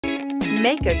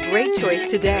Make a great choice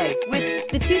today with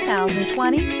the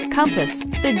 2020 Compass.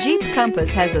 The Jeep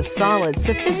Compass has a solid,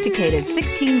 sophisticated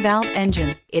 16-valve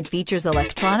engine. It features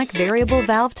electronic variable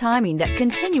valve timing that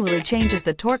continually changes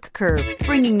the torque curve,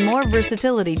 bringing more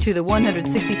versatility to the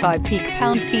 165 peak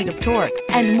pound-feet of torque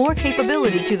and more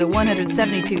capability to the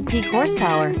 172 peak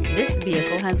horsepower. This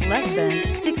vehicle has less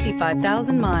than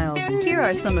 65,000 miles. Here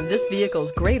are some of this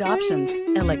vehicle's great options: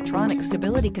 electronic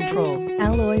stability control,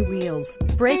 alloy wheels,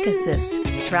 brake assist,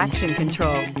 traction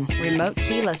control, remote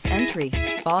keyless entry,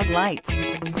 fog lights,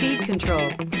 speed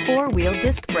control, four-wheel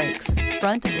disc brakes,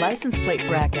 front license plate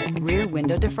bracket, rear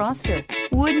window defroster.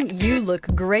 Wouldn't you look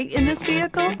great in this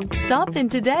vehicle? Stop in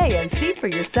today and see for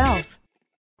yourself.